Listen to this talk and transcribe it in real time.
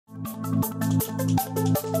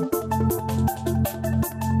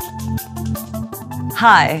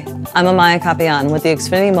Hi, I'm Amaya Capian with the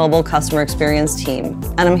Xfinity Mobile Customer Experience team,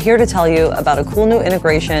 and I'm here to tell you about a cool new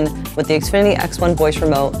integration with the Xfinity X1 voice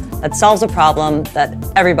remote that solves a problem that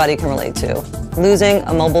everybody can relate to: losing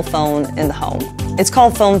a mobile phone in the home. It's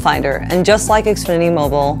called Phone Finder, and just like Xfinity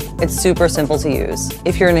Mobile, it's super simple to use.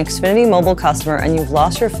 If you're an Xfinity Mobile customer and you've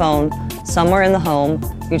lost your phone somewhere in the home,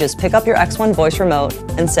 you just pick up your X1 voice remote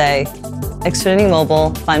and say, "Xfinity Mobile,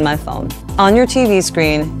 find my phone." On your TV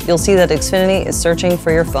screen, you'll see that Xfinity is searching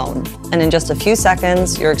for your phone. And in just a few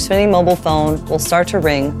seconds, your Xfinity Mobile phone will start to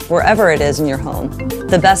ring wherever it is in your home.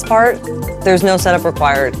 The best part? There's no setup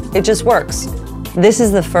required. It just works. This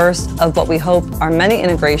is the first of what we hope are many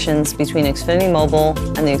integrations between Xfinity Mobile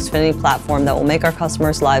and the Xfinity platform that will make our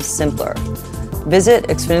customers' lives simpler. Visit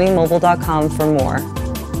xfinitymobile.com for more.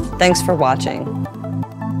 Thanks for watching.